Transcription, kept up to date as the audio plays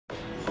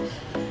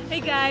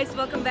guys,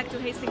 welcome back to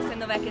Hastings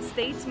and Novak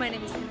Estates. My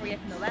name is Henriett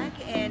Novak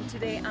and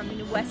today I'm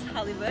in West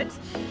Hollywood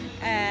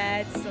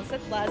at Sunset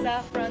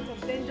Plaza, front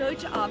of the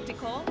Deutsch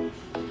Optical.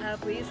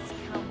 Please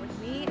come with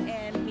me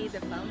and meet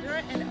the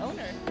founder and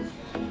owner.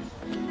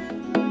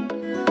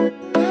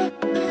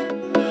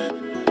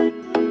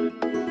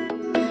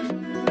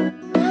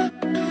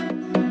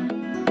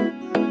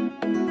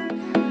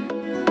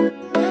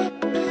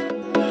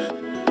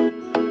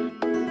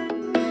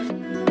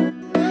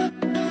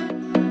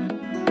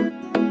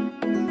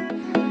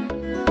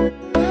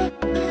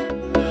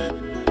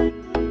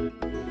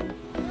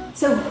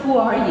 So who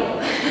are you?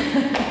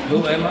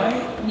 Who am I?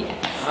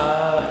 Yes.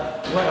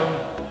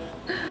 Well,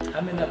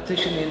 I'm an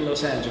optician in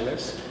Los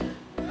Angeles.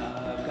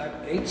 I've got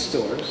 8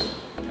 stores.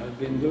 I've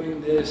been doing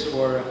this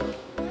for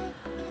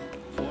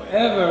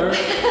forever.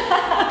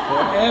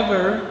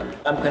 Forever.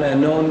 I'm kind of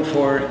known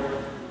for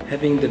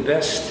having the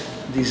best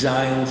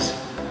designs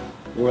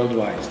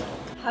worldwide.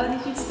 How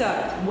did you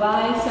start?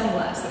 Why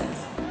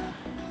sunglasses?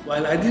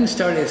 Well, I didn't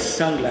start as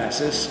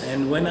sunglasses,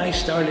 and when I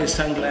started,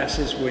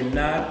 sunglasses were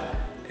not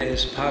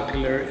as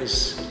popular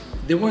as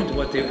they weren't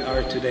what they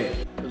are today.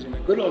 Because in the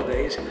good old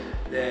days,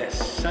 the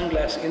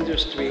sunglass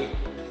industry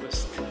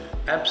was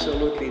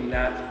absolutely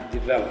not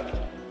developed.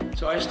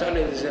 So I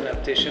started as an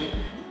optician,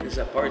 as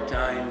a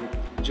part-time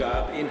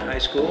job in high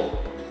school.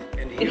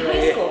 And here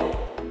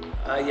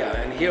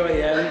and here I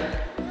am,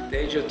 at the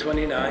age of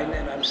 29,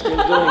 and I'm still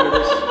doing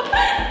this.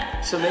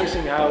 It's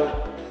amazing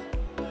how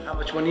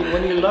much when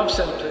you love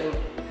something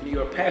and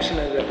you're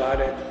passionate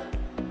about it,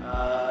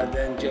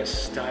 then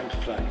just time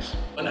flies.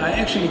 When I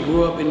actually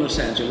grew up in Los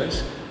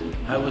Angeles,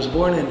 I was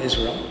born in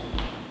Israel,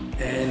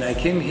 and I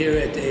came here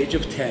at the age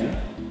of 10,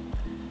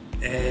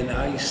 and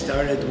I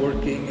started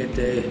working at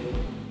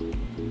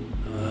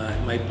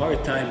my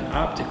part-time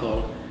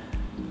optical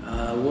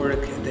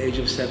work at the age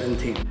of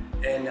 17.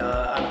 And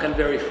I'm kind of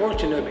very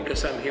fortunate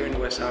because I'm here in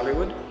West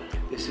Hollywood.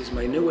 This is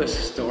my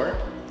newest store,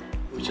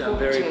 which I'm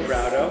very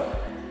proud of.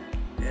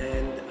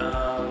 And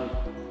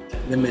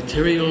the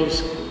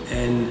materials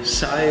and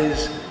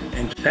size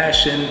and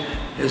fashion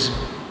is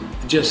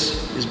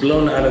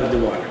blown out of the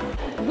water.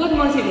 What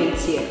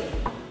motivates you?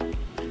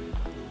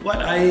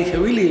 What I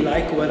really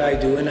like what I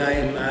do, and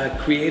I'm a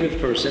creative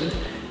person,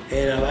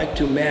 and I like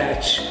to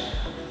match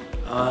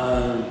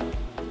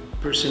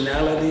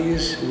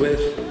personalities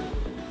with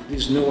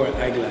these newer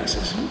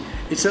eyeglasses.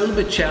 It's a little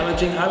bit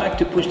challenging. I like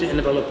to push the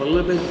envelope a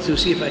little bit to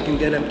see if I can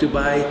get them to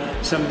buy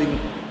something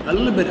a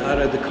little bit out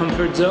of the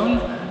comfort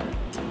zone.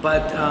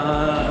 But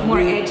more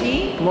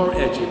edgy? More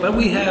edgy. But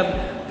we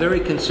have very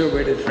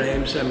conservative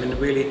frames. I mean,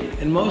 really,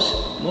 and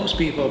most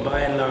people,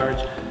 by and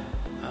large,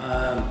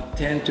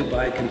 tend to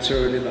buy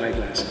conservative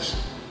eyeglasses.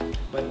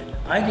 But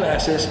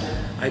eyeglasses,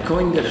 I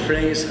coined the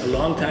phrase a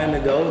long time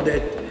ago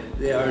that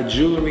they are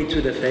jewelry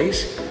to the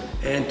face,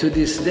 and to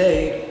this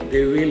day,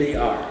 they really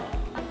are.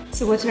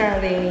 So what are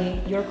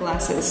your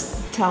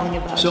glasses telling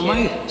about you?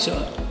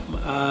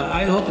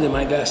 I hope that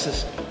my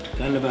glasses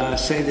kind of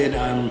say that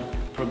I'm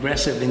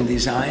progressive in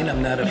design.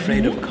 I'm not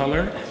afraid of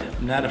color.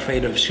 I'm not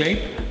afraid of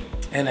shape,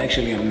 and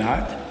actually I'm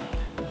not.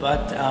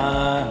 But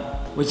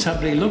when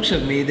somebody looks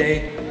at me,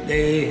 they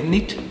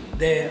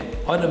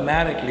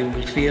automatically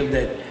will feel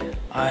that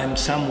I'm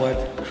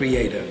somewhat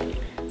creative.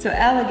 So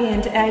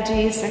elegant,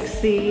 edgy,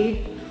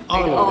 sexy,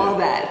 all of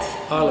that.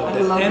 All of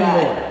that. I love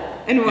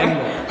that. And more.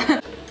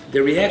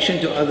 The reaction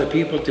to other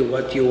people to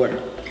what you wear.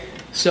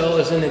 So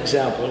as an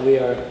example,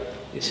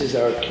 this is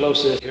our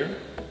closest here.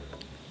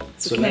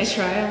 So can I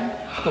try them?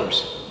 Of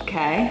course.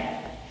 Okay.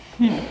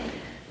 I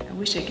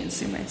wish I can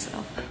see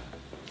myself.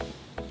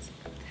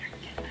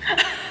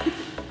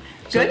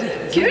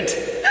 Good? Cute?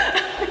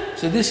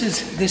 So this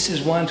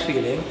is one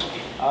feeling.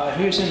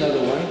 Here's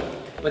another one.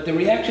 But the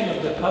reaction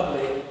of the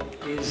public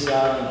is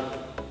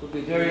will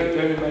be very,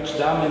 very much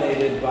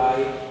dominated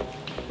by.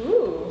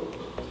 Ooh.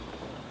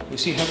 You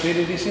see how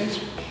pretty this is?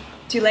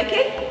 Do you like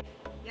it?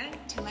 Yeah.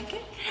 Do you like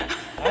it?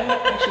 I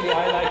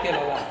like it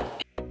a lot.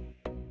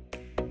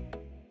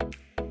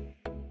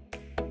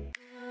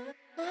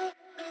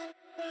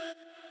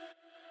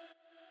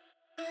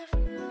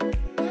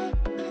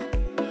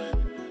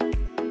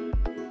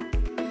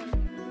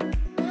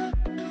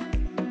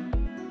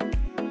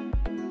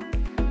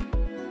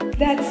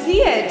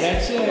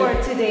 That's it for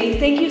today.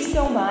 Thank you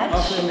so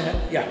much.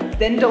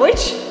 Then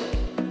Deutsch.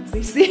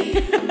 Please see.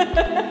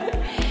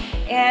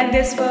 And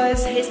this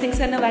was Hastings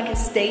and Novak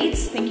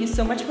Estates. Thank you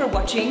so much for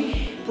watching.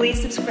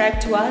 Please subscribe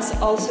to us.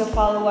 Also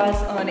follow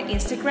us on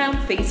Instagram,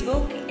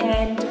 Facebook,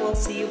 and we'll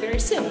see you very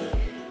soon.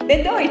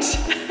 Then Deutsch.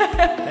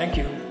 Thank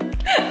you.